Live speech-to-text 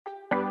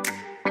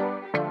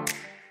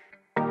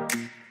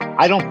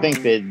I don't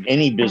think that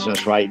any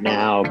business right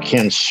now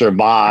can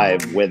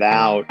survive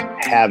without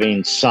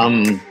having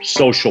some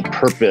social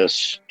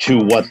purpose to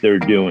what they're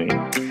doing.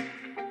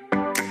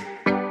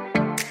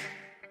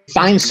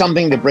 Find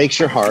something that breaks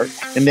your heart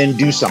and then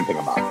do something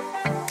about it.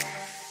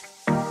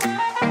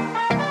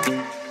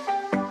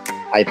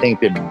 I think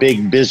that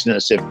big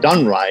business, if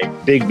done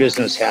right, big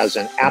business has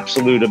an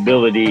absolute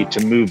ability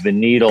to move the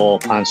needle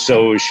on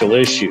social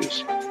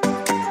issues.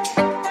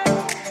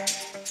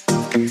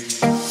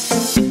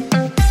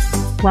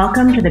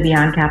 Welcome to the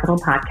Beyond Capital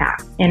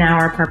podcast. In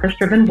our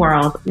purpose-driven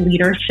world,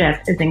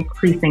 leadership is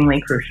increasingly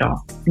crucial.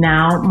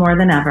 Now, more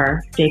than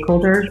ever,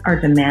 stakeholders are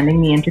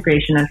demanding the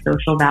integration of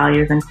social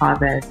values and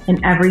causes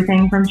in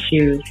everything from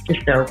shoes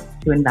to soap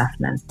to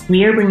investments.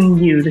 We are bringing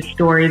you the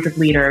stories of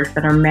leaders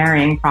that are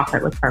marrying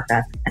profit with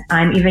purpose. And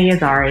I'm Eva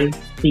Yazari,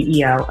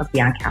 CEO of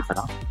Beyond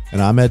Capital.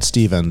 And I'm Ed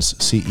Stevens,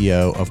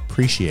 CEO of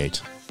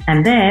Appreciate.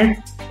 And this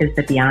is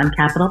the Beyond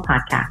Capital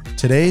podcast.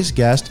 Today's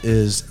guest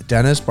is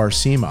Dennis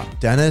Barsema.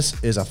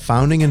 Dennis is a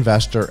founding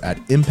investor at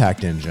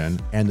Impact Engine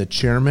and the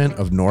chairman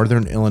of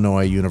Northern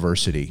Illinois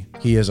University.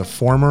 He is a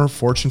former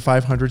Fortune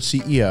 500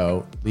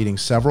 CEO, leading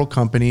several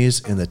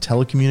companies in the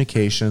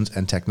telecommunications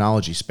and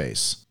technology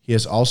space. He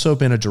has also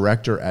been a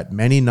director at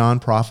many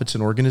nonprofits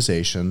and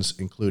organizations,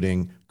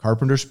 including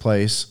Carpenter's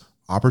Place,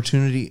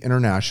 Opportunity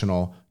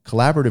International,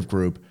 Collaborative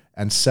Group,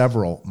 and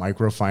several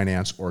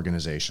microfinance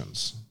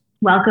organizations.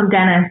 Welcome,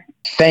 Dennis.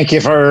 Thank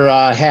you for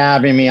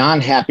having me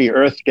on. Happy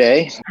Earth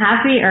Day.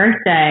 Happy Earth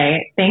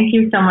Day. Thank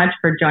you so much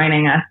for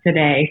joining us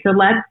today. So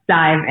let's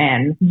dive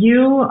in.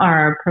 You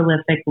are a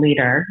prolific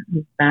leader.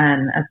 You've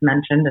been, as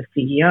mentioned, a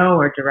CEO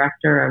or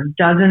director of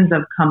dozens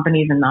of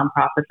companies and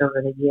nonprofits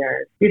over the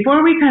years.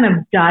 Before we kind of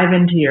dive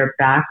into your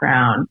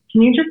background,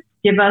 can you just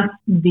give us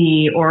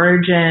the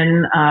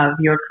origin of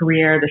your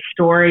career, the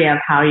story of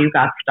how you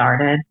got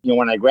started?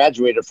 When I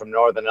graduated from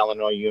Northern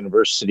Illinois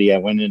University, I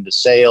went into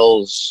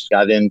sales,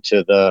 got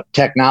into the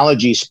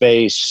technology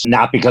space,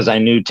 not because I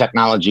knew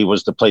technology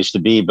was the place to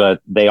be, but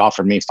they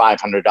offered me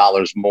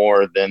 $500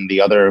 more than the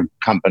other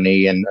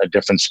company in a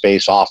different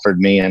space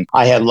offered me. And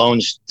I had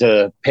loans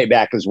to pay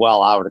back as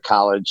well out of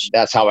college.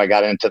 That's how I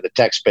got into the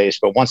tech space.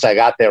 But once I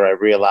got there, I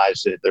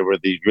realized that there were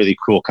these really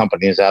cool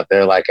companies out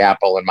there like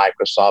Apple and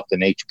Microsoft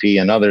and HP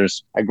and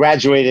others. I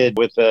graduated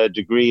with a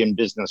degree in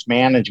business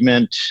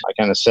management. I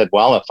kind of said,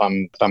 well, if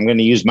I'm going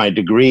to use my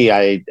degree,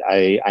 I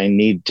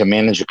need to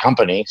manage a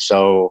company.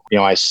 So,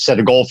 I set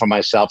a goal for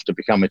myself to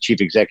become a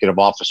chief executive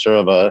officer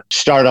of a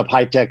startup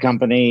high-tech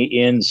company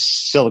in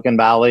Silicon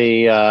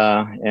Valley.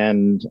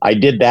 And I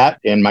did that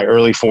in my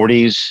early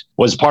 40s,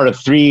 was part of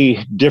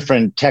 3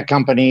 different tech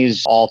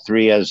companies, all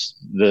 3 as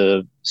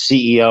the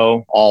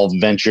CEO, all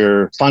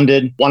venture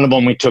funded. One of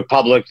them we took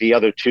public. The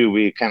other 2,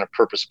 we kind of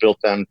purpose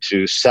built them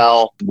to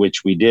sell,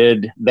 which we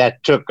did.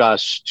 That took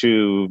us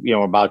to,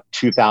 about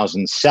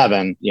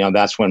 2007.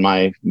 That's when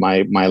my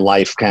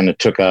life kind of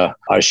took a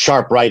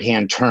sharp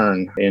right-hand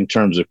turn in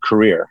terms of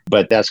career.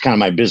 But that's kind of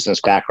my business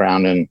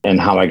background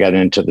and how I got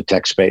into the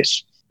tech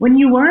space. When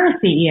you were a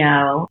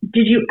CEO,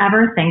 did you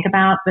ever think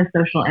about the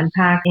social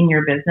impact in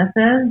your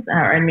businesses?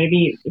 Or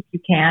maybe if you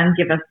can,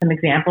 give us some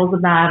examples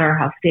of that or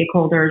how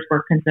stakeholders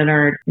were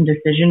considered in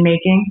decision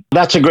making?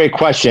 That's a great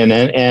question.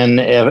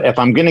 And if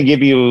I'm going to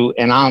give you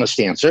an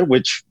honest answer,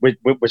 which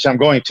I'm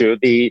going to,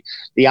 the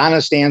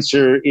honest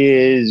answer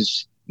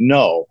is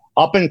no.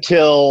 Up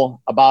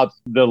until about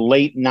the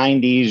late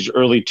 90s,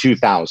 early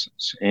 2000s.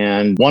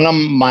 And one of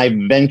my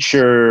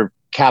venture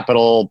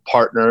capital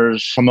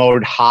partners,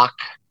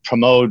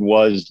 Pramod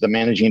was the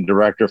managing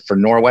director for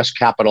Norwest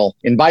Capital,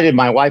 invited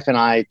my wife and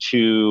I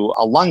to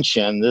a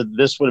luncheon.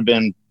 This would have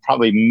been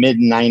probably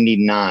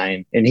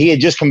mid-99. And he had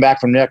just come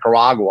back from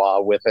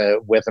Nicaragua with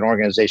an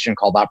organization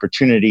called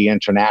Opportunity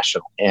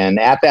International. And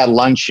at that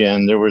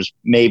luncheon, there was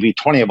maybe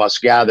 20 of us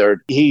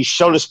gathered. He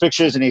showed us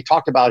pictures and he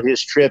talked about his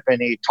trip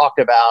and he talked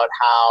about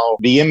how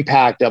the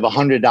impact of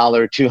 $100,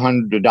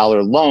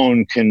 $200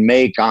 loan can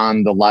make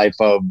on the life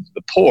of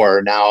the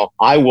poor. Now,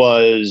 I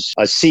was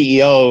a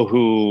CEO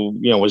who,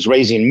 was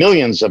raising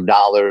millions of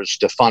dollars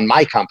to fund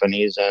my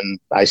companies. And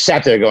I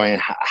sat there going,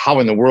 how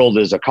in the world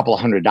is a couple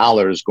of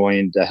 $100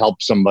 going to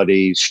help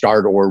somebody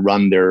start or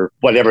run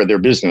whatever their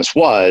business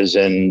was?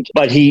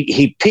 But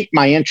he piqued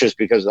my interest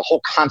because the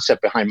whole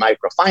concept behind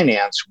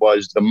microfinance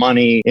was the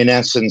money in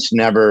essence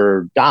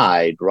never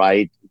died,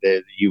 right?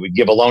 You would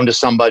give a loan to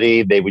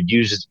somebody, they would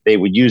use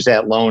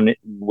that loan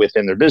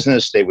within their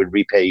business, they would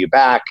repay you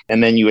back,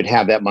 and then you would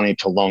have that money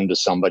to loan to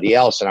somebody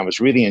else. And I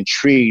was really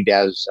intrigued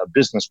as a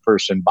business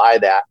person by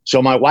that.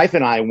 So my wife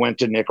and I went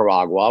to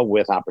Nicaragua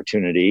with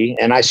Opportunity,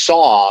 and I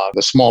saw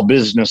the small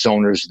business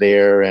owners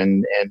there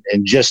and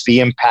just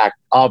the impact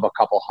of a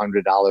couple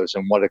 $100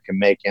 and what it can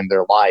make in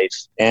their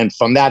life. And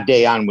from that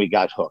day on, we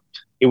got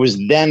hooked. It was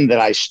then that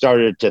I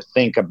started to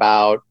think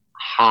about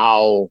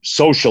how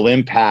social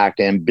impact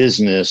and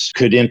business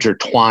could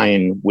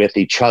intertwine with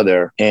each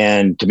other.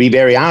 And to be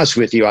very honest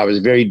with you, I was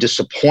very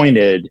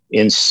disappointed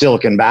in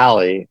Silicon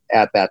Valley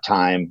at that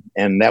time.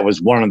 And that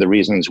was one of the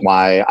reasons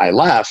why I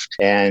left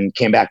and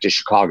came back to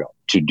Chicago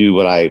to do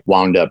what I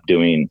wound up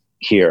doing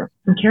here.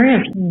 I'm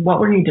curious, what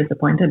were you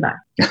disappointed by?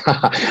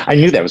 I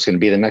knew that was going to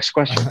be the next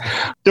question.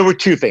 There were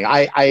two things.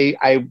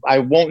 I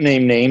won't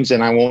name names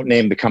and I won't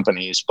name the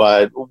companies,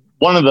 but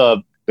one of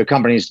the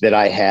companies that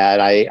I had,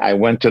 I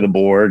went to the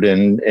board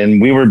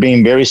and we were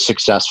being very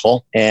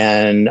successful.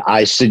 And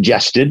I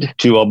suggested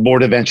to a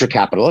board of venture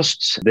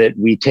capitalists that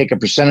we take a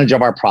percentage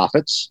of our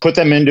profits, put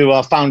them into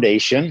a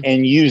foundation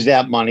and use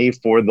that money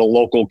for the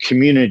local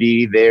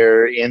community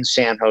there in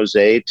San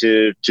Jose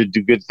to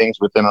do good things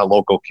within our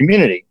local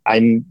community.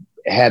 I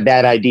had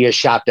that idea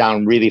shot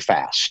down really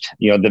fast.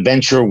 The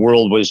venture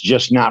world was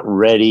just not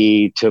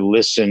ready to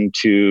listen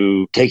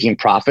to taking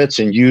profits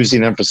and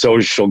using them for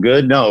social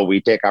good. No,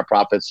 we take our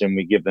profits and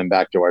we give them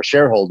back to our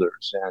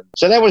shareholders. And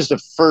so that was the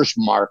first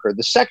marker.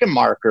 The second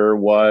marker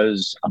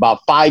was about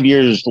 5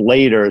 years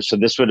later. So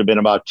this would have been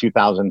about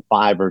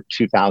 2005 or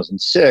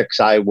 2006.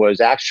 I was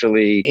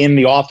actually in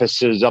the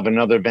offices of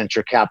another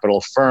venture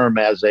capital firm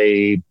as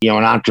an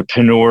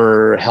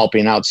entrepreneur,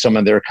 helping out some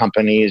of their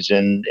companies,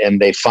 and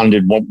they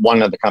funded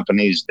one of the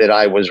companies that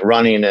I was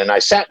running. And I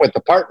sat with the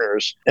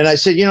partners and I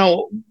said,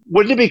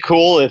 wouldn't it be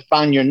cool if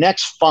on your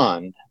next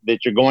fund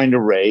that you're going to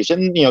raise,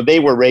 and they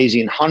were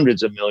raising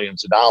hundreds of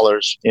millions of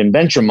dollars in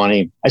venture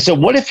money. I said,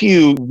 what if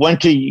you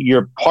went to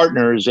your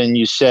partners and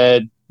you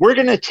said, we're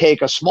going to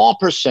take a small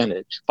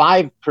percentage,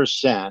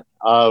 5%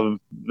 of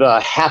the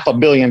 $500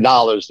 million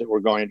that we're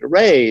going to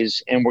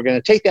raise, and we're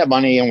going to take that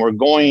money and we're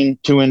going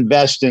to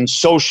invest in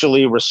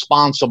socially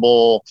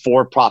responsible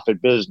for-profit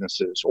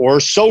businesses or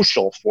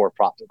social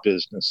for-profit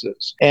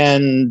businesses.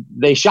 And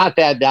they shot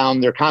that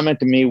down. Their comment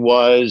to me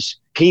was,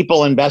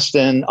 people invest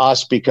in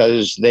us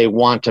because they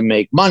want to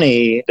make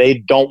money. They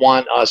don't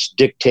want us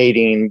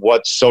dictating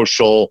what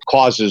social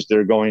causes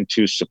they're going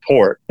to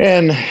support.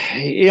 And,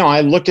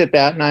 I looked at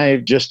that and I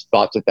just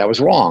thought that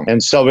was wrong.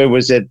 And so it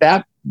was at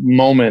that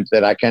moment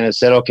that I kind of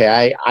said,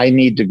 okay, I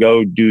need to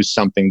go do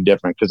something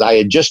different, because I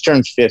had just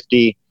turned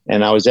 50.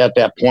 And I was at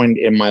that point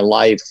in my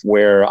life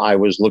where I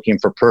was looking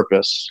for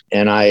purpose.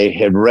 And I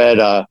had read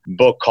a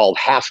book called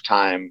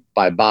Halftime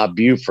by Bob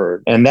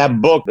Buford. And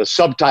that book, the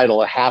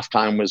subtitle of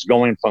Halftime was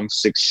Going from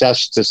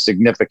Success to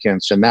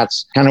Significance. And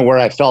that's kind of where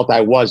I felt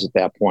I was at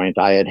that point.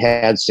 I had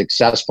had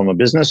success from a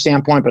business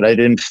standpoint, but I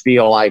didn't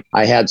feel like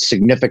I had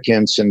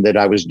significance and that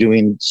I was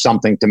doing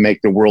something to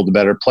make the world a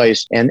better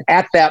place. And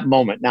at that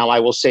moment, now I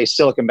will say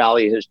Silicon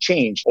Valley has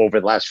changed over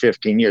the last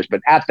 15 years,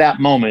 but at that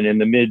moment in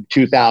the mid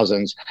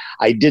 2000s,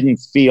 I didn't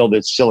feel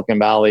that Silicon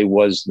Valley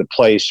was the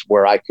place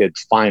where I could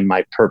find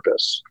my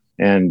purpose.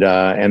 And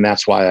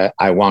that's why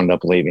I wound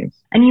up leaving.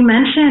 And you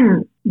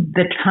mentioned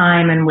the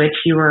time in which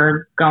you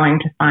were going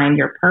to find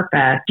your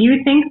purpose. Do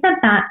you think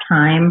that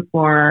time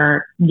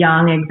for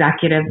young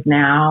executives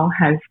now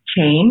has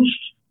changed?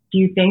 Do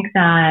you think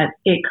that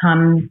it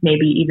comes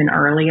maybe even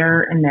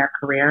earlier in their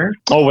careers?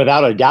 Oh,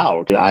 without a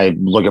doubt. I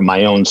look at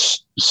my own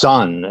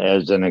son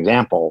as an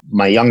example.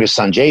 My youngest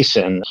son,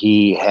 Jason,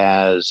 he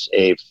has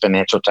a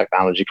financial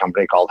technology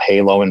company called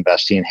Halo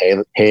Investing,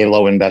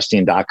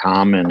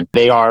 haloinvesting.com. And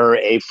they are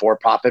a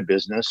for-profit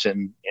business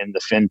in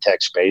the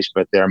fintech space,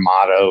 but their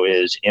motto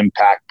is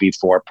impact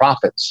before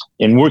profits.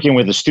 In working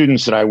with the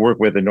students that I work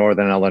with at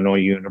Northern Illinois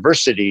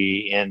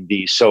University in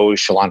the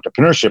social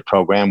entrepreneurship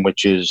program,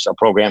 which is a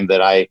program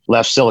that I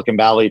left Silicon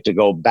Valley to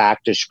go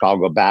back to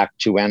Chicago, back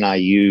to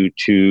NIU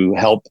to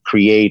help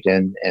create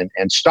and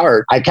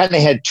start, I kind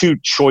of had two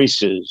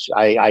choices.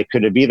 I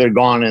could have either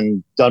gone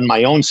and done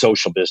my own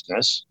social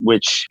business,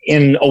 which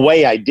in a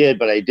way I did,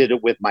 but I did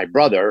it with my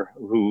brother,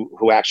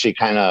 who actually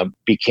kind of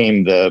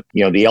became the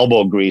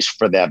elbow grease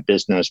for that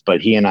business.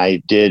 But he and I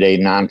did a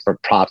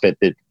non-for-profit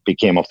that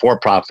became a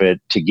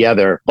for-profit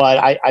together. But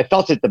I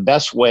felt that the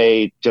best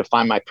way to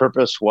find my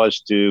purpose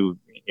was to,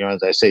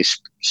 as I say,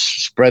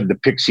 spread the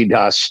pixie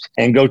dust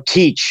and go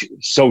teach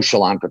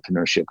social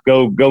entrepreneurship.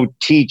 Go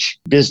teach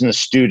business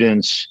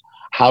students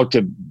how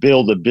to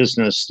build a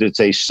business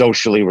that's a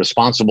socially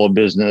responsible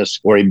business,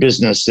 or a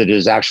business that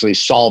is actually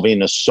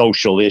solving a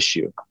social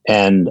issue.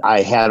 And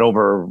I had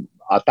over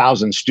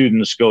 1,000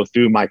 students go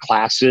through my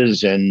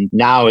classes. And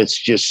now it's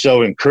just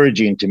so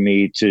encouraging to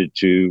me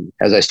to,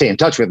 as I stay in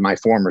touch with my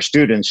former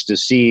students, to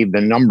see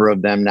the number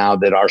of them now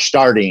that are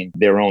starting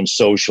their own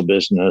social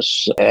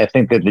business. I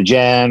think that the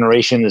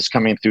generation that's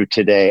coming through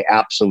today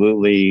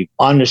absolutely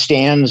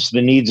understands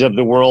the needs of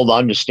the world,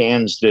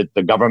 understands that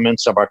the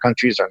governments of our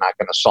countries are not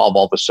going to solve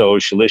all the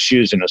social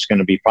issues, and it's going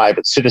to be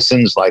private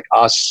citizens like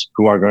us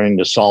who are going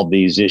to solve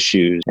these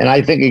issues. And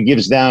I think it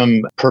gives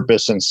them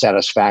purpose and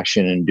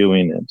satisfaction in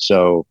doing it.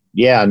 So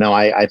yeah, no,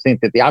 I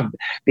think that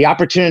the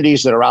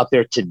opportunities that are out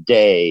there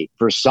today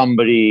for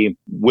somebody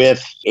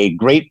with a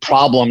great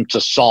problem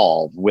to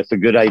solve with a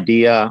good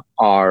idea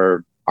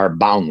are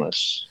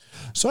boundless.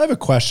 So I have a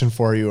question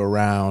for you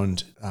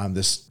around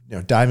this,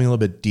 diving a little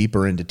bit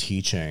deeper into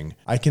teaching.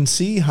 I can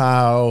see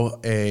how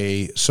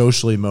a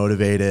socially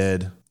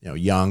motivated,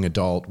 young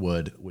adult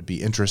would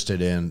be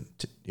interested in,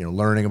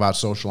 learning about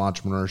social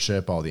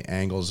entrepreneurship, all the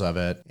angles of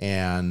it,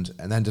 and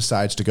then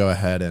decides to go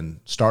ahead and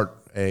start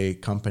a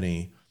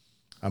company.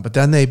 But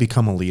then they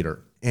become a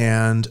leader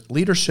And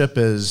leadership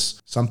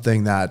is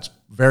something that's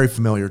very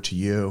familiar to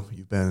you.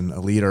 You've been a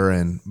leader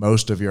in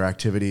most of your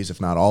activities,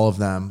 if not all of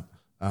them,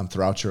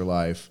 throughout your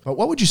life. But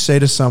what would you say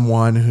to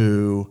someone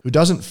who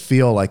doesn't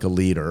feel like a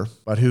leader,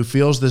 but who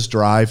feels this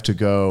drive to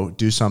go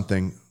do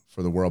something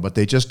for the world, but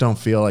they just don't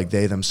feel like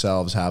they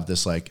themselves have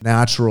this like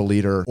natural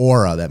leader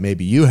aura that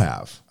maybe you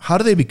have? How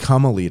do they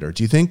become a leader?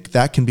 Do you think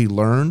that can be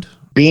learned?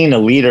 Being a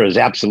leader is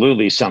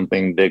absolutely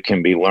something that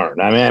can be learned.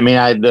 And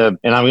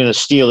I'm going to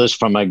steal this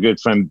from my good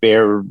friend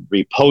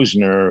Barry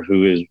Posner,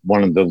 who is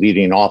one of the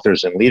leading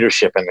authors in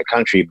leadership in the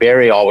country.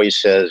 Barry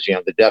always says,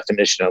 the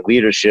definition of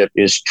leadership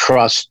is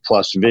trust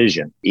plus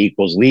vision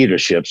equals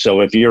leadership.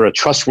 So if you're a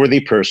trustworthy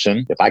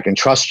person, if I can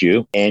trust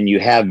you and you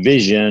have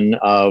vision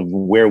of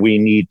where we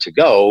need to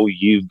go,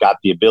 you've got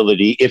the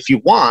ability, if you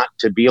want,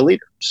 to be a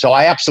leader. So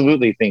I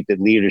absolutely think that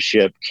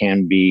leadership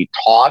can be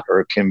taught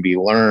or can be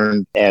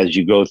learned as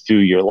you go through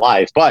your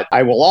life. But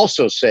I will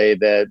also say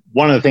that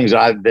one of the things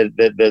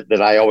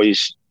that I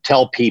always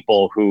tell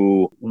people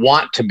who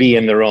want to be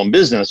in their own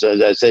business,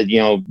 as I said,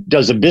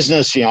 does a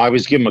business, I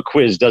always give them a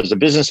quiz. Does a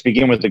business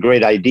begin with a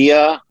great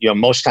idea?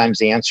 Most times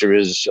the answer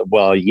is,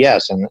 well,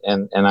 yes.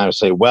 And I would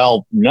say,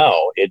 well,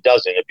 no, it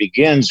doesn't. It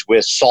begins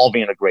with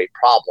solving a great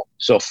problem.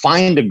 So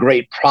find a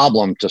great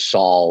problem to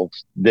solve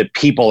that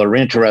people are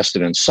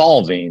interested in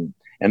solving,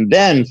 and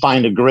then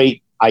find a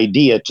great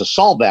idea to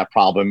solve that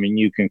problem, and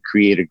you can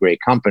create a great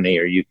company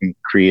or you can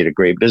create a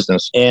great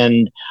business.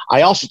 And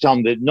I also tell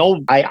them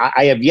that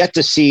I have yet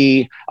to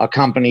see a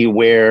company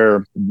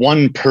where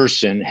one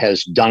person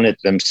has done it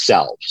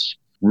themselves.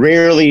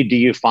 Rarely do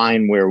you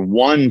find where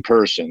one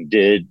person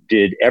did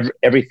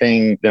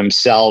everything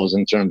themselves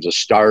in terms of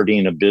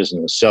starting a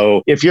business.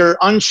 So if you're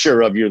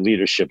unsure of your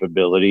leadership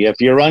ability, if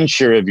you're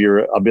unsure of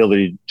your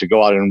ability to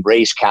go out and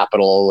raise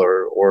capital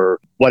or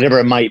whatever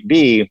it might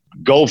be,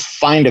 go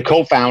find a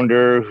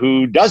co-founder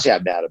who does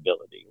have that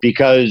ability.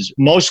 Because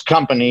most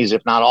companies,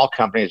 if not all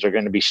companies, are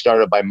going to be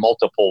started by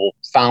multiple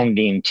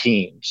founding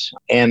teams.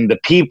 And the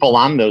people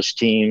on those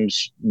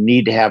teams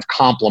need to have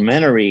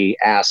complementary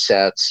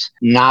assets,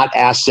 not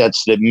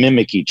assets that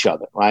mimic each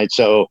other, right?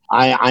 So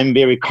I'm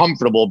very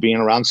comfortable being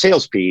around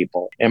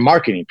salespeople and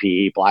marketing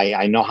people.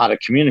 I know how to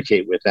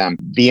communicate with them.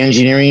 The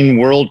engineering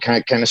world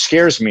kind of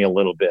scares me a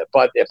little bit.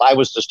 But if I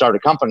was to start a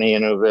company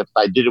and if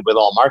I did it with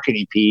all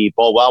marketing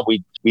people, well,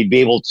 we'd be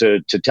able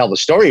to tell the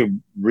story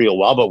real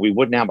well, but we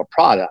wouldn't have a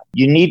product.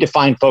 You need to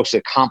find folks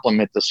that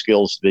complement the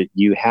skills that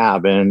you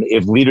have. And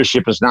if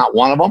leadership is not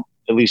one of them,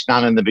 at least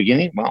not in the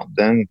beginning, well,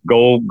 then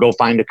go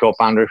find a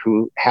co-founder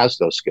who has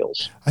those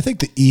skills. I think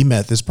the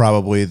E-Myth is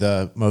probably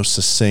the most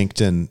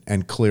succinct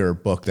and clear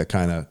book that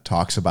kind of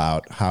talks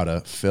about how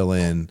to fill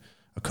in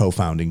a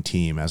co-founding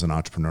team as an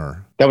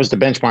entrepreneur. That was the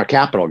Benchmark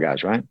Capital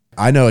guys, right?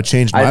 I know it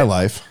changed my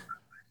life.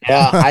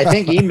 Yeah, I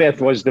think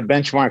E-Myth was the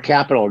Benchmark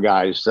Capital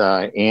guys,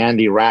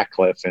 Andy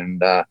Ratcliffe,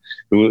 and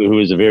who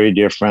is a very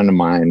dear friend of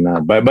mine.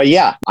 But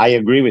yeah, I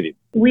agree with you.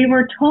 We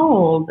were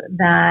told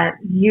that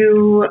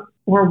you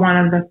were one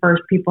of the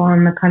first people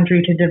in the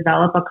country to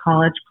develop a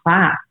college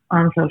class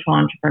on social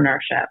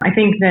entrepreneurship. I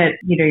think that,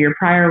 your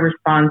prior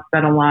response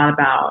said a lot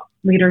about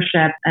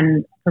leadership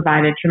and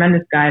provided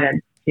tremendous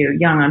guidance to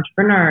young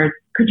entrepreneurs.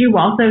 Could you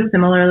also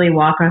similarly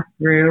walk us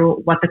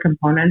through what the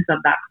components of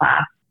that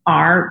class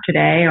are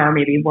today, or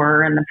maybe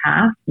were in the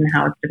past, and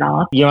how it's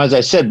developed? As I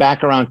said,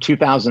 back around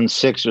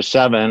 2006 or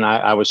 7,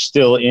 I was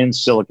still in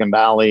Silicon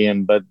Valley,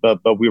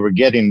 but we were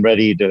getting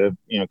ready to,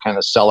 kind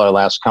of sell our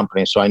last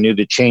company. So I knew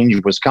the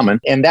change was coming,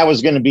 and that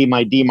was going to be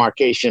my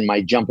demarcation,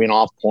 my jumping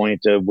off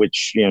point,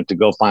 which, to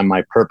go find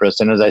my purpose.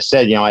 And as I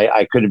said,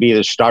 I could have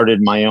either started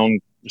my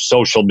own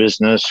social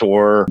business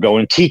or go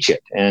and teach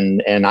it.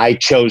 And I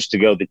chose to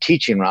go the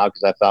teaching route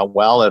because I thought,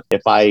 well,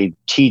 if I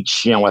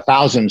teach,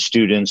 1,000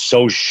 students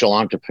social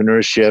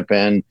entrepreneurship,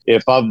 and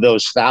if of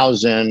those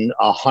 1,000,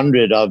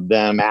 100 of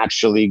them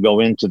actually go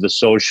into the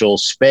social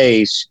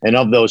space, and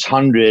of those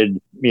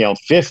 100,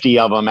 50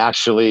 of them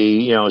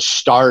actually,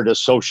 start a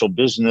social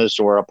business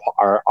or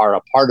are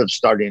a part of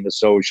starting a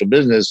social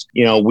business,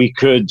 we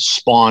could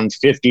spawn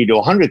 50 to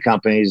 100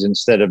 companies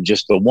instead of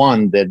just the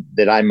one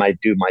that I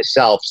might do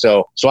myself.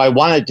 So I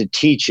wanted to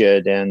teach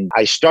it, and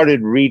I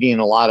started reading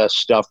a lot of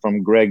stuff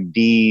from Greg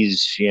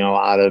Dees,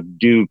 out of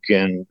Duke,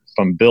 and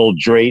from Bill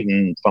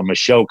Drayton from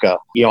Ashoka.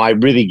 I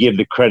really give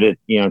the credit,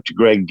 to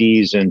Greg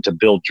Dees and to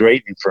Bill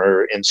Drayton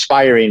for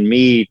inspiring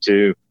me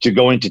to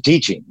go into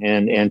teaching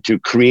and to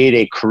create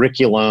a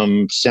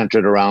curriculum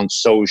centered around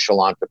social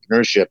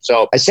entrepreneurship.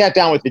 So I sat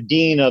down with the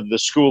dean of the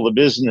School of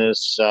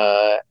Business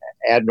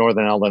at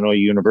Northern Illinois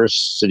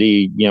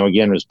University,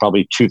 again, it was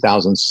probably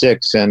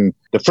 2006. And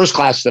the first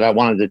class that I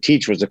wanted to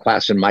teach was a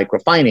class in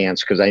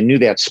microfinance because I knew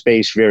that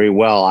space very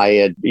well. I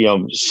had,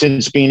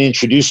 since being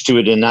introduced to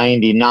it in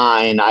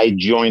 99, I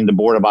joined the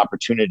Board of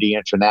Opportunity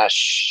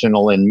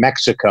International in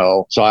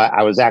Mexico. So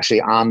I was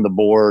actually on the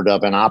board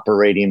of an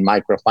operating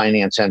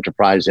microfinance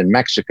enterprise in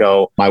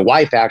Mexico. My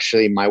wife,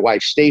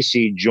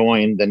 Stacy,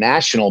 joined the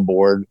national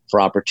board for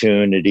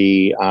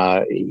opportunity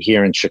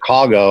here in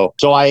Chicago.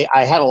 So I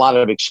had a lot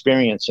of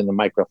experience in the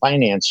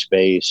microfinance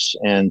space.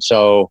 And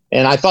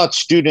I thought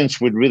students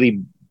would really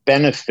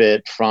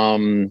benefit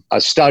from a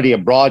study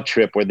abroad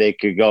trip where they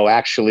could go,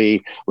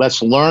 actually,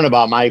 let's learn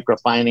about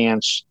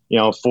microfinance,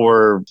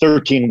 for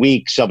 13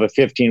 weeks of a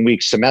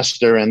 15-week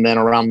semester. And then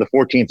around the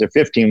 14th or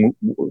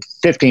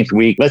 15th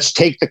week, let's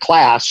take the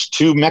class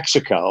to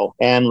Mexico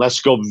and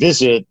let's go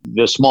visit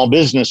the small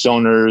business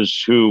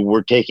owners who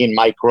were taking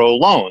micro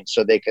loans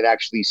so they could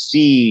actually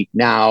see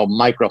now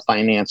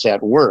microfinance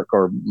at work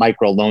or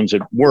micro loans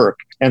at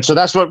work. And so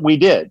that's what we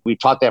did. We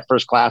taught that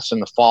first class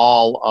in the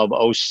fall of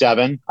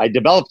 2007. I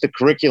developed the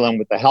curriculum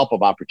with the help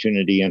of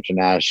Opportunity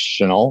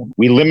International.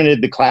 We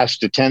limited the class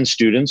to 10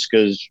 students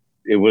because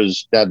it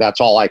was that's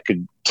all I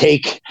could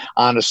take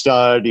on a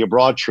study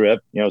abroad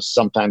trip.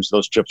 Sometimes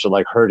those trips are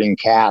like herding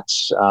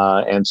cats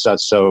and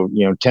such. So,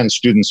 10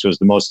 students was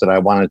the most that I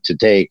wanted to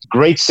take.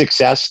 Great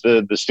success.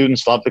 The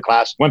students loved the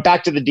class. Went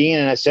back to the dean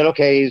and I said,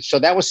 okay, so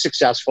that was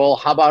successful.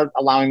 How about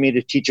allowing me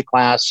to teach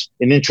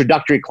an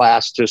introductory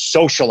class to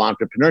social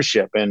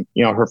entrepreneurship? And,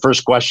 her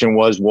first question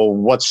was, well,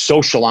 what's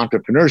social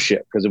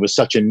entrepreneurship? Because it was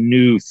such a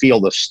new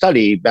field of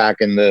study back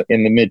in the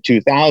mid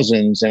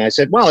 2000s. And I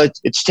said, well,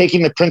 it's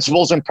taking the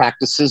principles and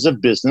practices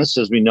of business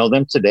as we know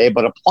them today,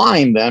 but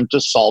applying them to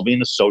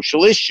solving a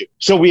social issue.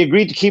 So we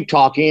agreed to keep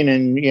talking.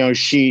 And,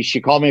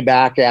 she called me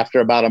back after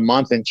about a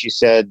month and she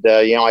said,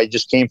 I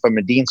just came from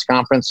a dean's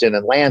conference in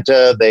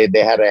Atlanta. They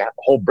had a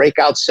whole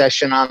breakout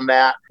session on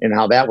that and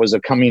how that was a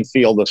coming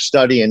field of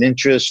study and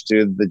interest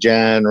to the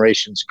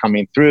generations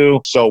coming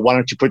through. So why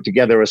don't you put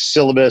together a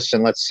syllabus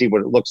and let's see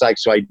what it looks like.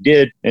 So I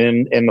did.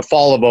 And in the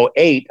fall of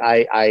 2008,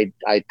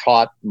 I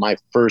taught my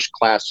first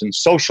class in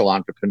social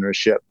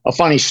entrepreneurship. A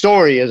funny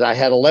story is I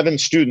had 11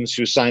 students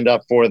who signed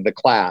up for the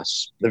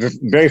class. The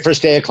very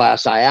first day of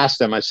class, I asked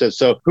them, I said,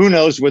 so who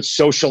knows what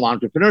social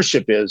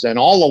entrepreneurship is? And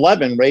all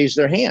 11 raised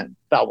their hand.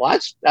 I thought, well,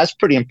 that's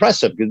pretty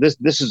impressive because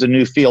this is a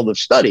new field of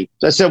study.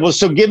 So I said, well,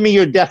 so give me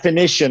your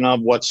definition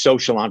of what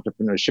social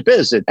entrepreneurship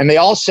is. And they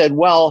all said,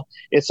 well,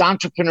 it's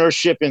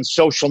entrepreneurship in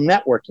social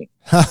networking.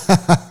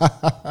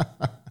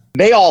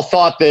 They all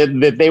thought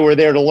that they were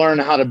there to learn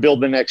how to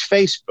build the next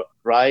Facebook,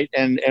 right?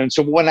 And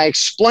so when I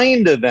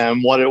explained to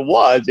them what it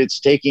was, it's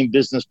taking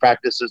business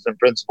practices and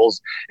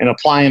principles and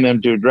applying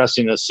them to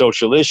addressing a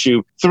social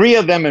issue. 3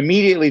 of them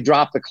immediately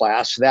dropped the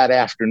class that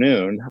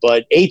afternoon,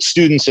 but 8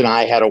 students and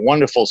I had a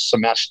wonderful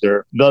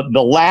semester. The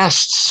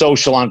last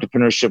social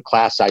entrepreneurship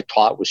class I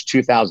taught was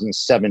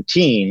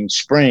 2017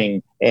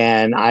 spring.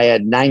 And I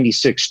had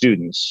 96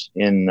 students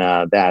in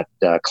that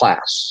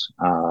class.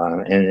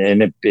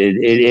 And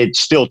it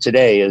still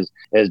today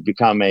has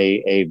become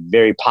a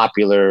very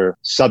popular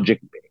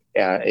subject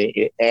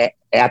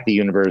at the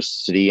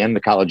university and the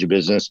College of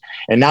Business.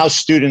 And now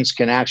students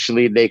can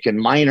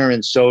minor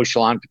in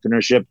social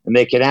entrepreneurship and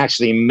they can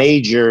actually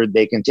major,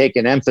 they can take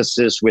an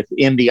emphasis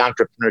within the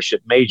entrepreneurship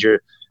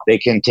major. They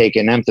can take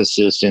an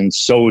emphasis in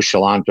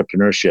social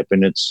entrepreneurship.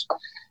 And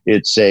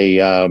it's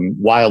a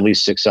wildly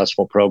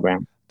successful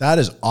program. That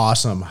is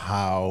awesome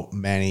how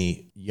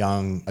many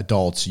young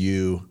adults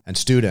and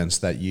students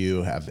that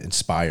you have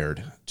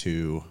inspired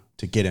to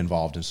get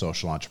involved in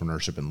social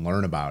entrepreneurship and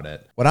learn about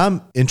it. What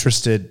I'm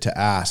interested to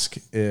ask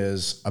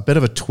is a bit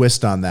of a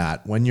twist on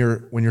that. When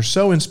you're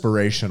so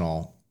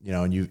inspirational,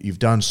 and you've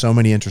done so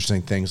many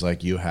interesting things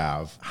like you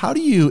have, how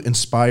do you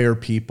inspire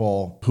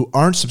people who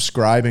aren't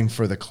subscribing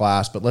for the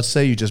class, but let's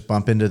say you just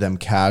bump into them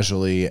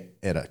casually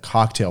at a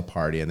cocktail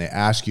party and they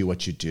ask you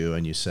what you do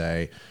and you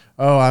say,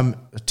 oh, I'm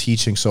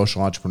teaching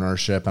social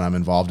entrepreneurship and I'm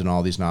involved in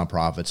all these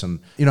nonprofits. And,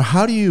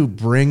 how do you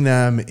bring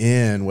them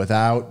in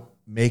without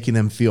making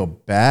them feel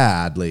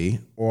badly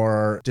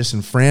or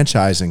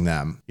disenfranchising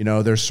them?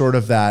 There's sort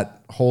of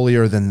that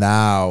holier than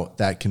thou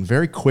that can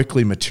very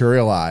quickly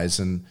materialize.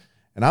 And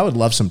I would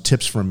love some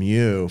tips from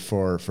you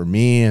for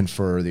me and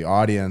for the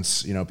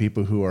audience,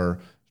 people who are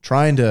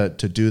trying to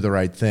do the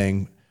right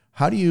thing.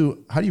 How do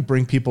you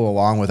bring people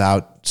along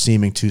without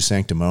seeming too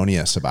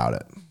sanctimonious about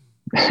it?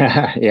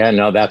 Yeah,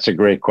 no, that's a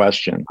great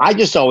question. I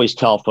just always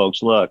tell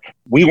folks, look,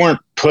 we weren't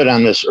put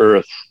on this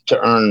earth to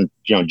earn,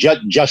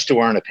 just to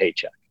earn a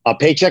paycheck. A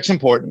paycheck's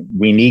important.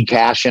 We need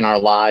cash in our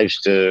lives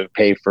to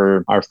pay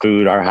for our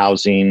food, our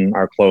housing,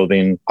 our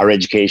clothing, our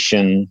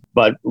education.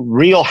 But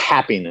real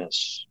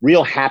happiness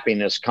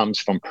comes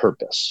from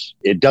purpose.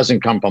 It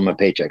doesn't come from a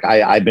paycheck.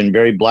 I've been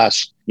very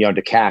blessed,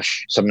 to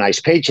cash some nice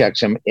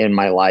paychecks in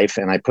my life.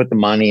 And I put the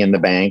money in the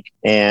bank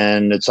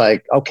and it's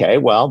like, okay,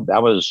 well,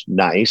 that was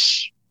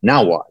nice.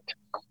 Now what?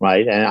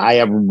 Right. And I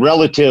have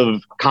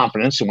relative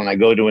confidence that when I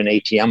go to an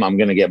ATM, I'm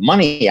going to get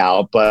money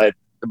out. But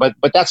but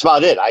that's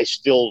about it. I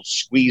still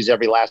squeeze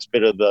every last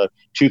bit of the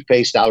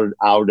toothpaste out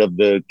of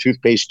the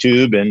toothpaste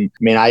tube. And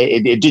I mean,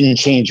 it didn't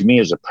change me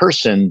as a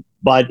person,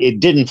 but it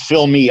didn't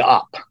fill me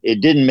up.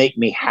 It didn't make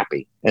me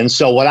happy. And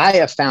so what I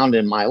have found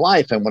in my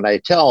life, and what I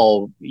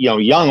tell,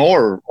 young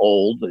or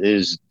old,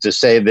 is to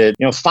say that,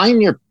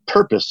 find your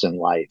purpose in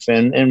life,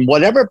 and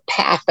whatever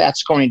path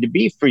that's going to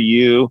be for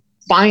you,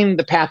 find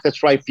the path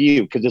that's right for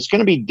you, because it's going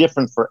to be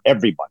different for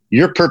everybody.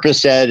 Your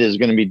purpose, Ed, is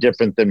going to be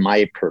different than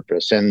my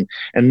purpose. And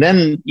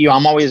then,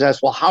 I'm always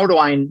asked, well, how do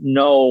I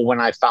know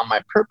when I found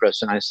my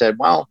purpose? And I said,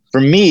 well,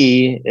 for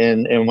me,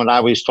 and what I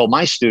always told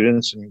my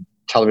students and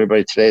tell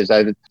everybody today is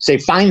I would say,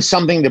 find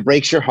something that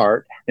breaks your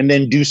heart and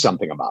then do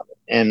something about it.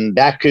 And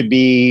that could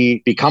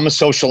be become a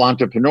social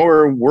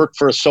entrepreneur, work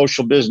for a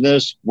social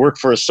business, work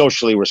for a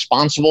socially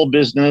responsible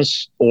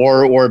business,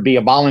 or be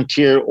a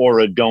volunteer or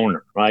a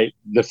donor, right?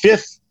 The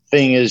fifth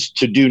thing is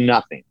to do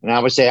nothing. And I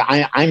would say,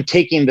 I'm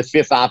taking the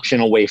fifth option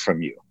away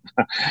from you.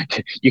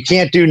 You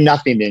can't do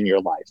nothing in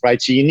your life,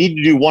 right? So you need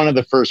to do one of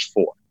the first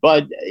four.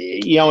 But,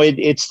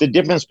 it's the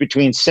difference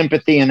between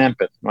sympathy and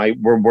empathy, right?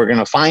 We're going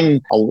to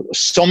find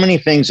so many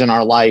things in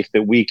our life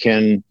that we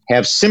can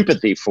have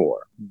sympathy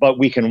for, but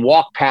we can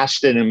walk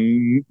past it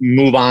and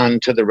move on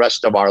to the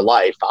rest of our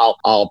life.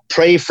 I'll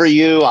pray for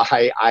you.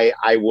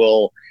 I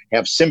will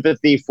have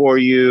sympathy for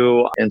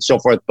you and so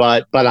forth,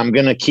 but I'm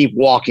going to keep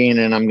walking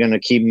and I'm going to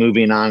keep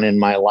moving on in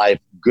my life.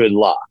 Good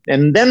luck.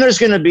 And then there's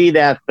going to be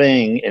that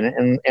thing.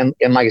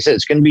 And like I said,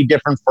 it's going to be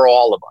different for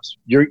all of us.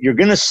 You're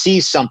going to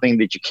see something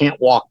that you can't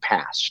walk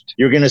past.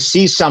 You're going to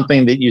see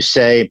something that you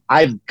say,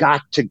 I've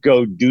got to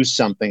go do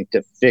something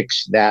to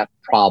fix that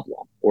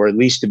problem, or at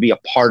least to be a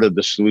part of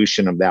the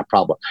solution of that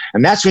problem.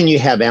 And that's when you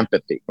have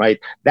empathy, right?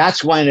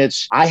 That's when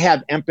I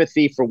have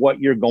empathy for what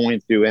you're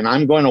going through, and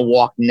I'm going to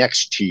walk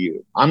next to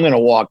you. I'm going to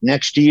walk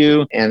next to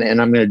you, and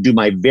I'm going to do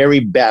my very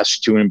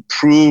best to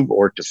improve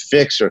or to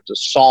fix or to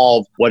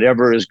solve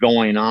whatever is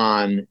going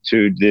on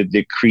to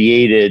that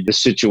created the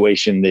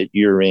situation that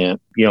you're in.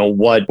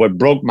 What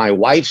broke my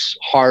wife's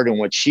heart and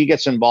what she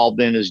gets involved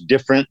in is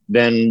different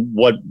than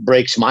what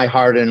breaks my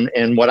heart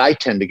and what I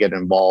tend to get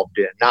involved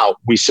in. Now,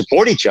 we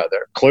support each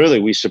other. Clearly,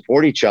 we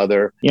support each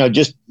other.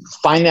 Just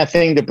find that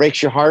thing that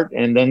breaks your heart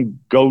and then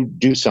go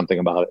do something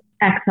about it.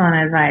 Excellent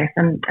advice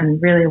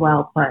and really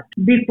well put.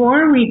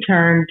 Before we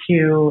turn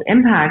to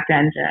Impact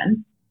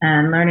Engine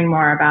and learning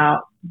more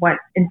about what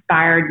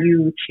inspired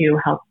you to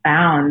help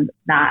found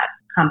that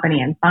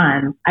company and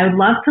fund, I would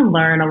love to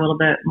learn a little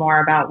bit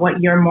more about what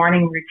your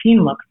morning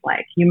routine looks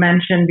like. You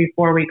mentioned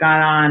before we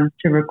got on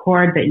to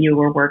record that you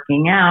were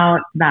working out.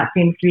 That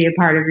seems to be a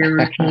part of your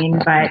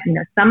routine, but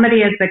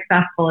somebody as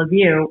successful as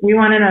you, we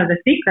want to know the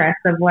secrets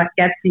of what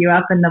gets you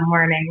up in the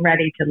morning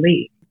ready to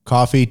lead.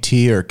 Coffee,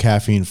 tea, or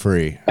caffeine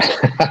free?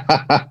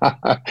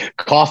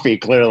 Coffee,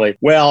 clearly.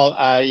 Well,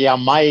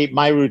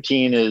 my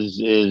routine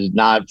is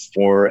not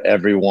for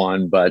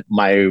everyone, but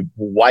my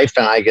wife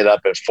and I get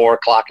up at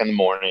 4:00 in the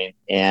morning,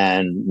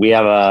 and we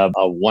have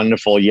a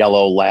wonderful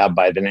yellow lab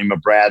by the name of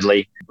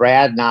Bradley.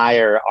 Brad and I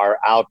are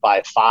out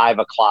by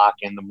 5:00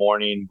 in the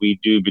morning. We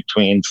do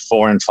between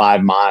 4 and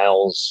 5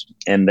 miles,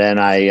 and then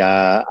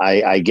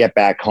I get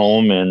back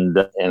home and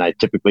I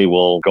typically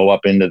will go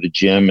up into the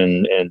gym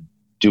and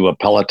do a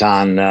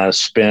Peloton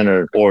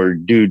spin or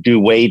do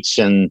weights.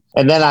 And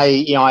then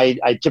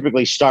I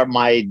typically start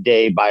my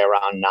day by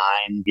around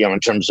 9, in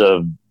terms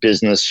of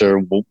business or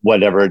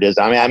whatever it is.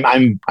 I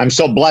mean, I'm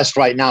so blessed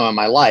right now in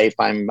my life.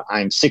 I'm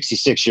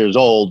 66 years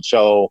old.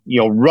 So,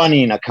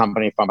 running a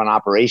company from an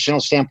operational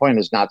standpoint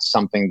is not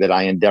something that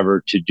I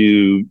endeavor to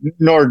do,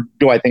 nor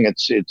do I think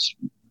it's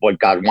what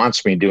God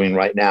wants me doing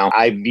right now.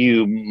 I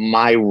view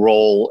my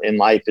role in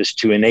life is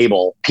to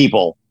enable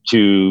people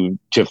to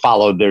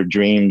follow their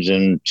dreams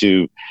and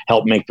to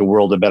help make the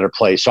world a better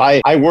place. So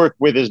I work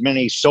with as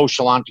many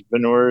social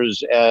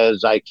entrepreneurs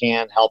as I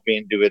can,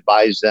 helping to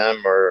advise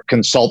them or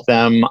consult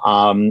them.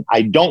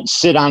 I don't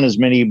sit on as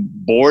many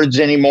boards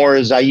anymore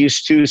as I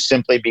used to,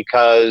 simply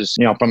because,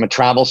 from a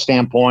travel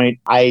standpoint,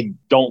 I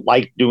don't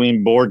like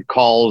doing board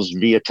calls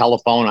via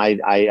telephone.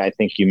 I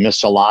think you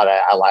miss a lot.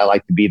 I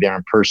like to be there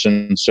in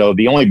person. So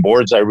the only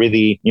boards I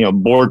really,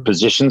 board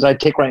positions I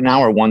take right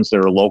now are ones that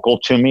are local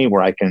to me,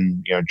 where I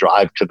can,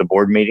 drive to the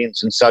board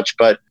meetings and such.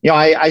 But,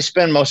 I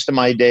spend most of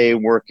my day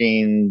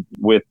working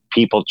with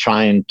people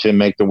trying to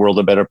make the world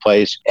a better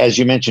place. As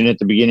you mentioned at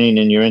the beginning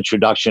in your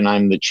introduction,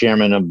 I'm the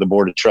chairman of the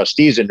board of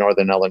trustees at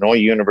Northern Illinois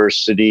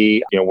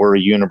University. We're a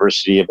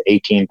university of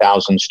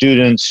 18,000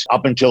 students.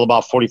 Up until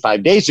about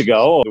 45 days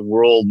ago, the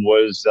world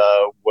was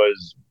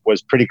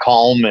pretty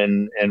calm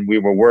and we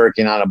were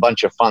working on a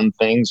bunch of fun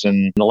things.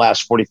 And in the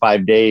last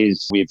 45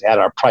 days, we've had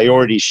our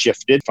priorities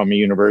shifted from a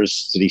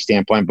university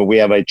standpoint, but we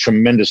have a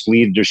tremendous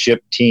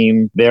leadership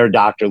team there.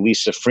 Dr.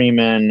 Lisa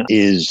Freeman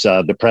is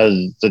the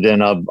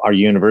president of our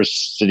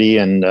university,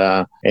 and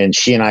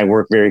she and I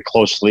work very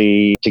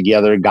closely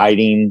together,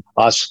 guiding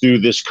us through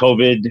this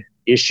COVID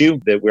issue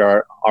that we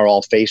are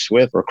all faced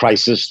with, or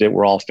crisis that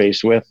we're all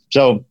faced with.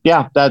 So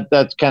yeah,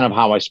 that's kind of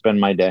how I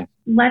spend my day.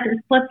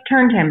 let's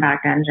turn to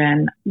Impact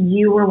Engine.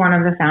 You were one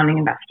of the founding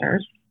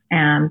investors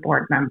and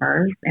board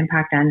members.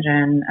 Impact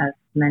Engine, as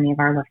many of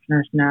our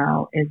listeners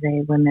know, is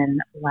a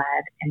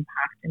women-led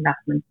impact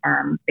investment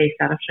firm based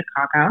out of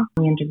Chicago.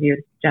 We interviewed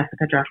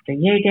Jessica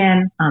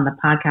Drosta-Yagan on the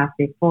podcast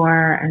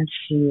before, and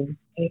she's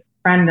a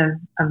friend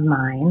of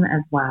mine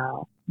as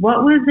well.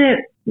 What was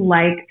it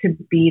like to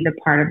be the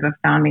part of the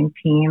founding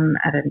team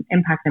at an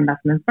impact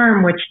investment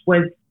firm, which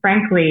was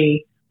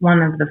frankly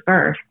one of the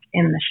first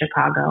in the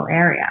Chicago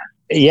area?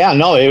 Yeah,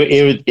 no,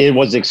 it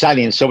was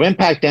exciting. So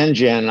Impact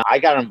Engine, I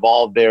got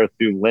involved there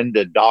through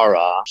Linda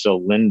Dara. So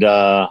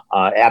Linda,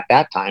 at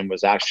that time,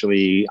 was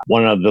actually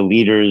one of the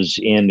leaders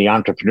in the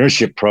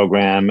entrepreneurship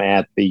program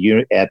at the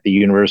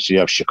University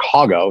of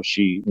Chicago.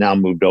 She now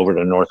moved over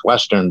to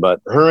Northwestern,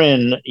 but her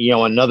and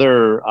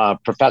another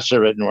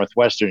professor at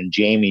Northwestern,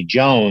 Jamie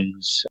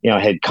Jones,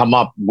 had come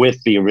up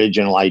with the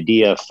original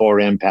idea for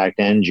Impact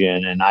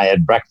Engine, and I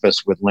had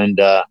breakfast with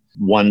Linda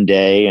one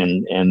day,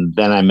 and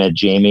then I met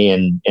Jamie,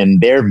 and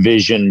their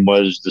vision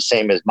was the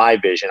same as my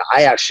vision.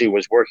 I actually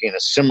was working a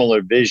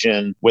similar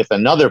vision with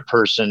another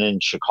person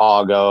in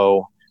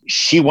Chicago.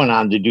 She went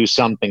on to do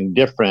something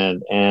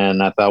different,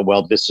 and I thought,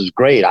 well, this is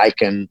great. I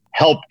can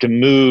help to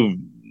move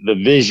the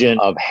vision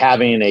of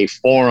having a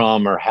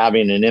forum or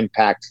having an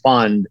impact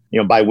fund,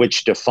 by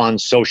which to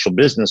fund social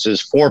businesses,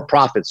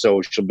 for-profit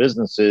social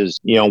businesses,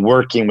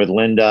 working with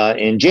Linda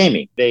and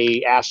Jamie.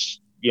 They asked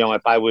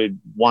if I would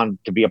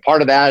want to be a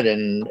part of that.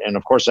 And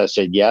of course I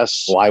said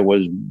yes. So I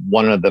was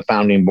one of the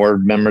founding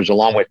board members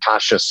along with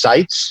Tasha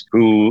Seitz,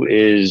 who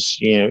is,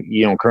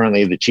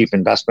 currently the chief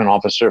investment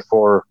officer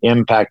for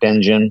Impact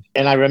Engine.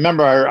 And I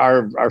remember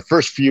our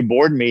first few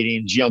board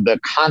meetings, the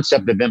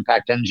concept of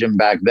Impact Engine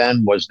back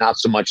then was not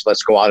so much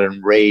let's go out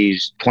and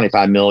raise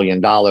 $25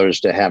 million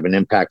to have an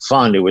impact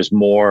fund. It was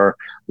more,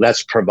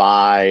 let's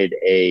provide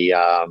a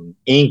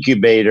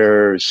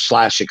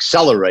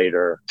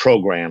incubator/accelerator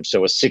program.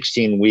 So a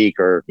 16-week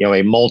or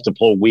a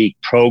multiple week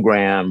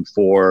program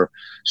for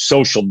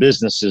social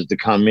businesses to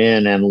come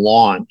in and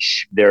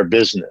launch their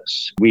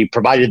business. We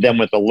provided them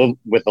with a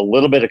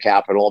little bit of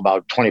capital,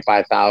 about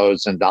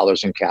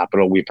 $25,000 in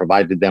capital. We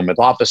provided them with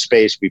office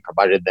space. We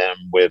provided them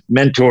with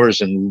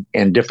mentors and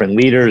different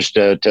leaders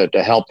to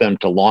help them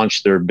to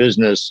launch their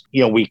business.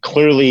 We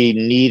clearly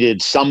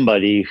needed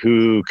somebody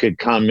who could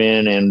come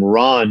in and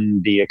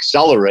run the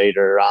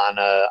accelerator on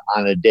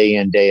a day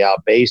in, day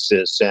out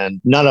basis.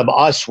 And none of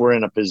us were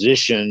in a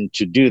position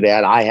to do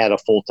that. I had a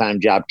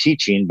full-time job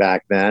teaching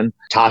back then.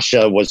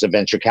 Tasha was a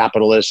venture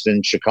capitalist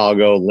in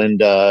Chicago.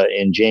 Linda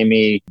and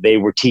Jamie, they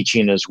were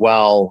teaching as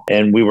well.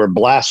 And we were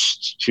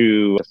blessed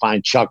to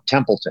find Chuck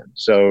Templeton.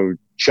 So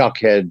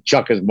Chuck is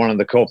one of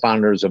the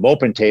co-founders of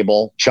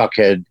OpenTable. Chuck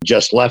had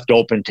just left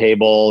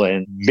OpenTable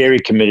and very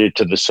committed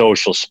to the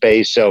social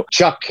space. So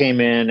Chuck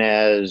came in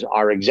as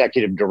our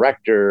executive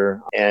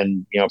director.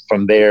 And,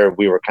 from there,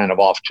 we were kind of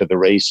off to the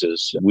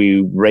races.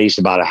 We raised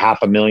about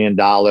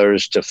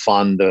 $500,000 to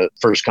fund the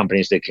first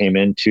companies that came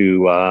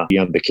into,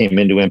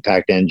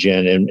 Impact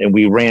Engine. And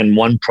we ran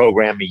one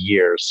program a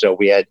year. So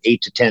we had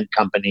 8 to 10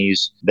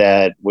 companies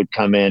that would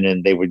come in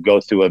and they would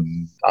go through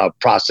a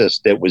process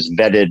that was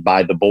vetted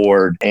by the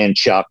board. And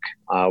Chuck,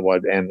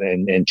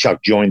 and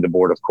Chuck joined the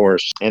board, of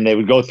course. And they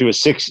would go through a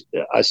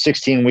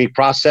 16-week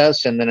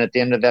process. And then at the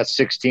end of that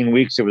 16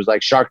 weeks, it was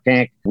like Shark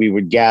Tank. We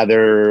would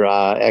gather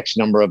X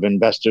number of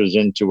investors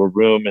into a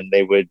room, and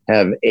they would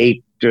have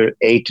 8 to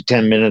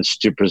 10 minutes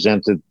to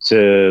present it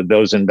to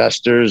those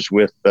investors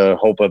with the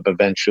hope of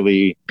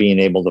eventually being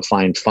able to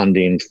find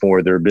funding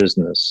for their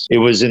business. It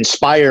was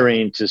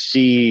inspiring to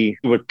see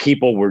what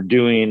people were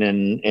doing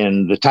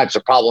and the types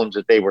of problems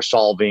that they were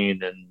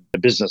solving and the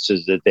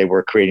businesses that they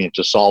were creating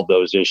to solve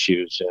those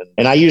issues.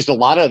 And I used a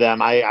lot of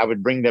them. I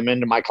would bring them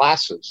into my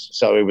classes.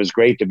 So it was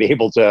great to be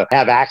able to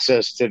have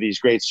access to these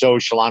great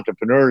social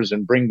entrepreneurs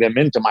and bring them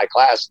into my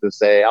class to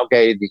say,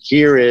 okay,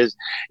 here is,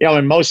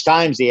 and most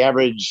times the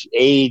average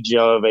age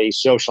of a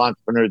social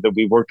entrepreneur that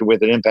we worked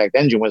with at Impact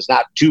Engine was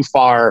not too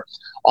far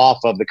off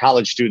of the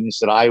college students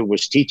that I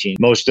was teaching.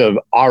 Most of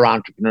our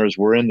entrepreneurs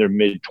were in their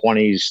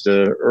mid-20s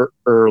to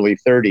early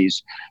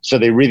 30s. So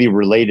they really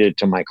related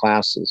to my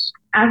classes.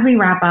 As we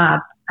wrap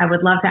up, I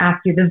would love to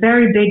ask you the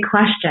very big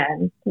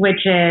question,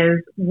 which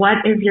is, what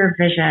is your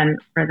vision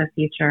for the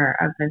future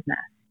of business?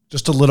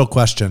 Just a little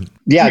question.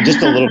 Yeah,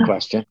 just a little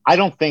question. I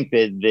don't think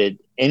that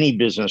any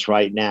business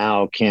right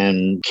now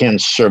can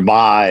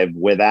survive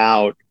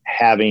without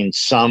having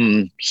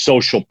some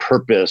social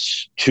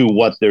purpose to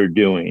what they're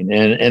doing.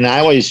 And I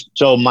always,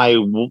 so my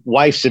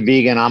wife's a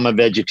vegan, I'm a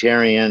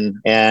vegetarian,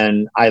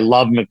 and I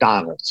love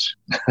McDonald's.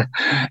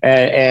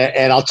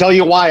 and I'll tell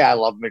you why I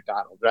love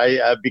McDonald's, right?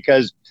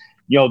 Because,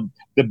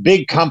 the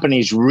big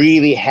companies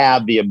really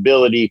have the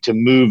ability to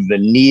move the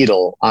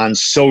needle on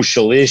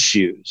social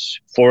issues.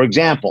 For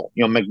example,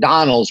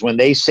 McDonald's, when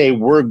they say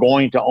we're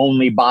going to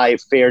only buy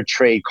fair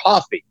trade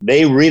coffee,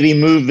 they really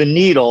move the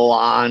needle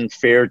on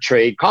fair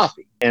trade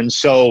coffee. And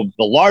so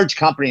the large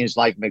companies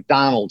like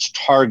McDonald's,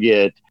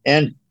 Target,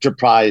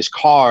 Enterprise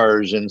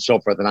Cars and so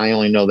forth, and I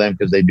only know them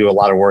because they do a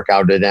lot of work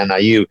out at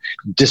NIU.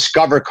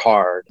 Discover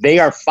Card, they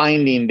are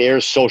finding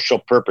their social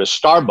purpose.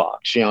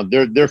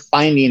 Starbucks, they're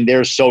finding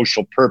their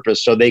social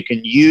purpose so they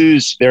can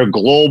use their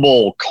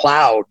global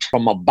clout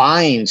from a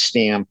buying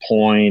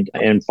standpoint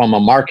and from a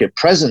market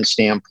presence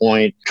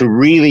standpoint to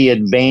really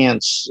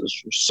advance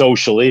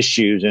social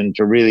issues and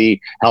to really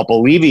help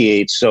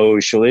alleviate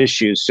social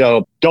issues.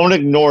 So don't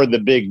ignore the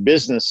big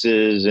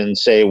businesses and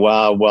say,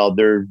 well,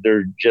 they're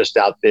just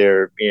out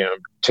there,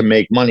 to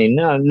make money.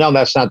 No,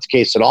 that's not the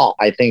case at all.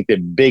 I think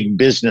that big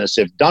business,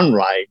 if done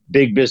right,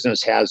 big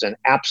business has an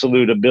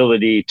absolute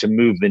ability to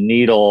move the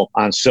needle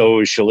on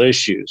social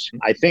issues.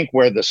 I think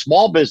where the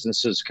small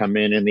businesses come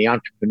in and the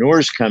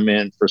entrepreneurs come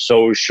in for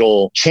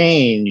social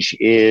change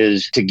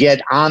is to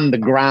get on the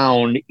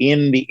ground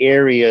in the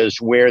areas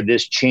where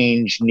this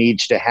change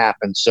needs to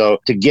happen. So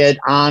to get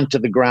onto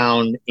the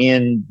ground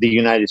in the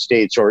United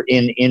States or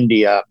in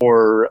India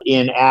or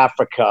in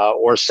Africa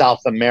or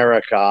South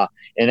America,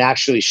 and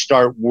actually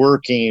start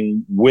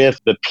working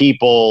with the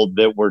people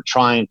that we're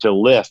trying to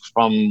lift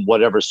from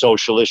whatever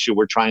social issue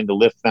we're trying to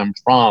lift them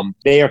from.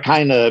 They are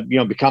kind of,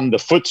 become the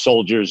foot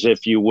soldiers,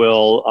 if you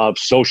will, of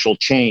social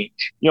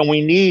change.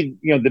 We need,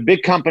 the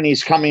big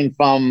companies coming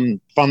from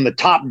the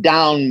top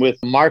down with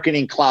the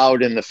marketing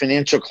cloud and the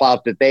financial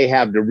clout that they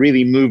have to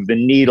really move the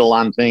needle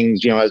on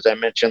things, as I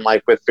mentioned,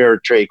 like with Fair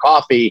Trade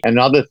Coffee and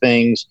other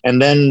things.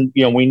 And then,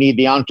 we need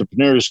the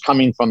entrepreneurs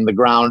coming from the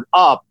ground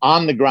up,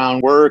 on the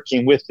ground,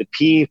 working with the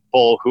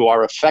people who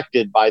are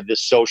affected by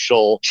this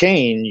social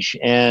change.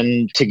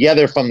 And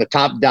together from the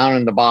top down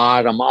and the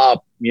bottom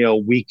up,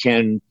 we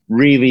can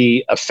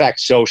really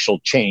affect social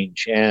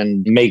change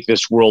and make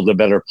this world a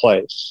better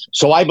place.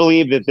 So I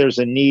believe that there's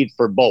a need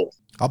for both.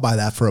 I'll buy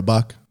that for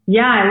 $1.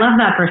 Yeah, I love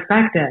that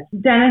perspective.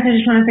 Dennis, I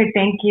just want to say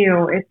thank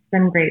you. It's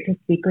been great to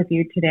speak with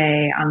you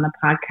today on the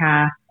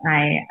podcast.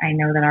 I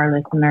know that our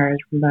listeners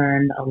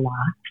learned a lot.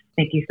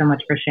 Thank you so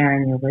much for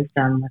sharing your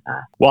wisdom with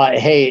us. Well,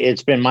 hey,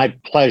 it's been my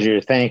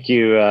pleasure. Thank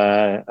you,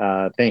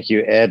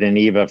 Ed and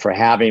Eva, for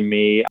having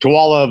me. To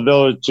all of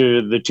those,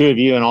 to the two of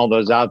you and all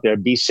those out there,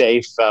 be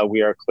safe.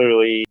 We are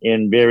clearly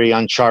in very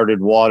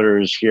uncharted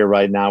waters here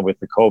right now with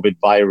the COVID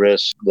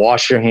virus.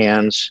 Wash your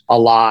hands a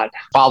lot.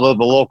 Follow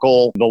the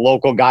local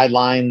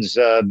guidelines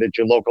that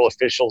your local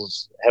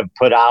officials have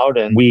put out,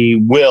 and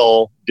we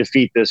will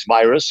defeat this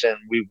virus, and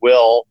we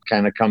will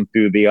kind of come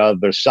through the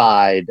other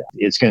side.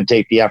 It's going to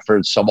take the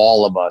efforts of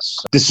all of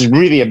us. This is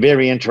really a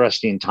very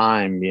interesting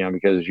time,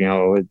 because,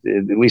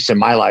 at least in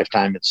my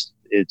lifetime,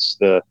 it's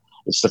the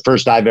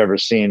first I've ever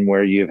seen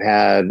where you've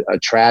had a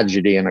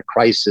tragedy and a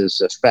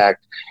crisis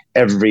affect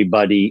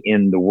everybody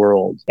in the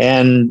world.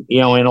 And,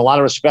 in a lot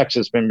of respects,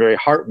 it's been very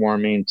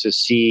heartwarming to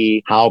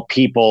see how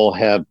people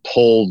have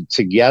pulled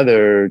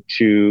together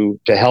to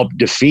help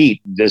defeat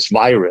this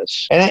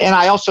virus. And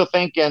I also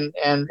think, and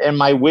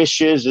my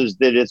wish is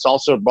that it's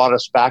also brought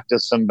us back to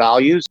some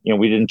values.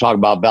 We didn't talk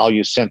about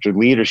value-centered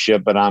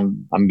leadership, but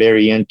I'm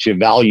very into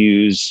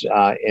values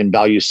and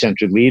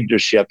value-centered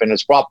leadership. And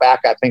it's brought back,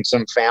 I think,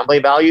 some family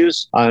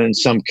values and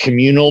some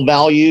communal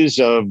values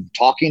of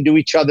talking to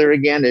each other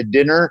again at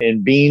dinner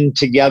and being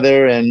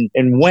together. And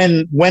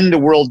when the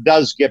world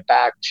does get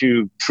back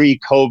to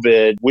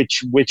pre-COVID,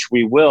 which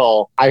we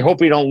will, I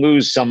hope we don't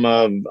lose some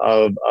of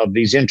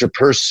these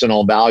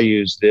interpersonal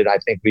values that I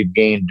think we've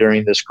gained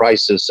during this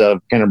crisis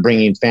of kind of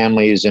bringing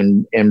families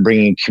and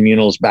bringing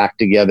communals back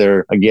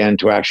together again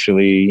to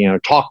actually,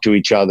 talk to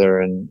each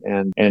other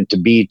and to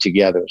be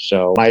together.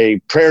 So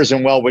my prayers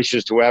and well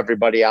wishes to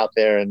everybody out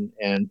there,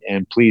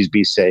 and please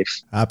be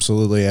safe.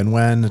 Absolutely. And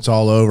when it's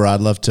all over,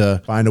 I'd love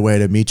to find a way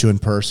to meet you in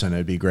person.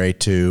 It'd be great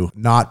to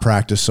not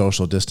practice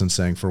social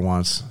distancing for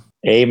once.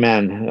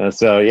 Amen.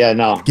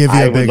 Give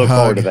you a big look hug.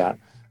 Forward to that.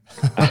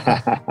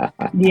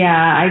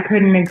 Yeah, I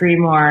couldn't agree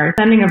more.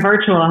 Sending a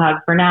virtual hug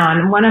for now.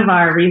 And one of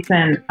our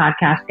recent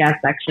podcast guests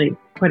actually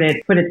put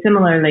it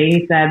similarly.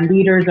 He said,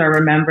 leaders are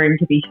remembering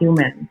to be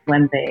humans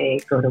when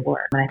they go to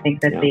work. And I think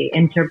that the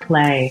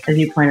interplay, as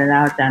you pointed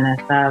out, Dennis,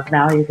 of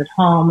values at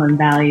home and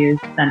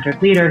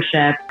values-centered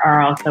leadership are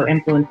also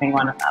influencing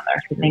one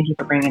another. So thank you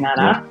for bringing that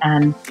up,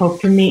 and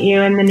hope to meet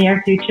you in the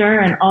near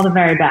future, and all the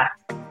very best.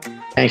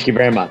 Thank you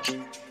very much.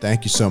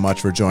 Thank you so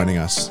much for joining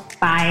us.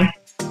 Bye.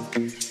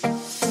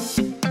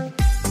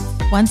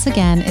 Once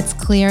again, it's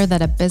clear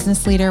that a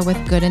business leader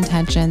with good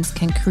intentions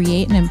can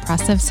create an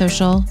impressive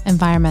social,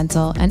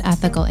 environmental, and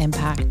ethical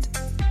impact.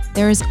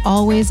 There is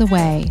always a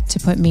way to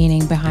put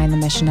meaning behind the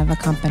mission of a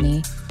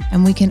company,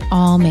 and we can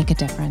all make a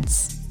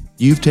difference.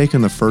 You've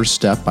taken the first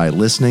step by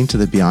listening to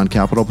the Beyond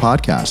Capital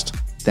podcast.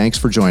 Thanks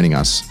for joining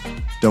us.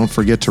 Don't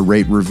forget to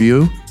rate,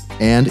 review,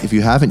 and if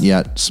you haven't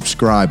yet,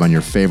 subscribe on your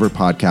favorite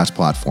podcast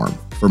platform.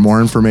 For more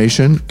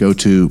information, go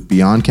to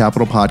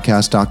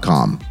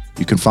beyondcapitalpodcast.com.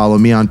 You can follow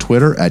me on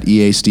Twitter at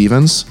EA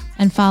Stevens.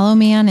 And follow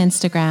me on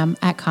Instagram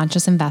at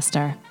Conscious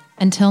Investor.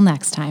 Until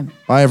next time.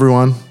 Bye,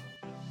 everyone.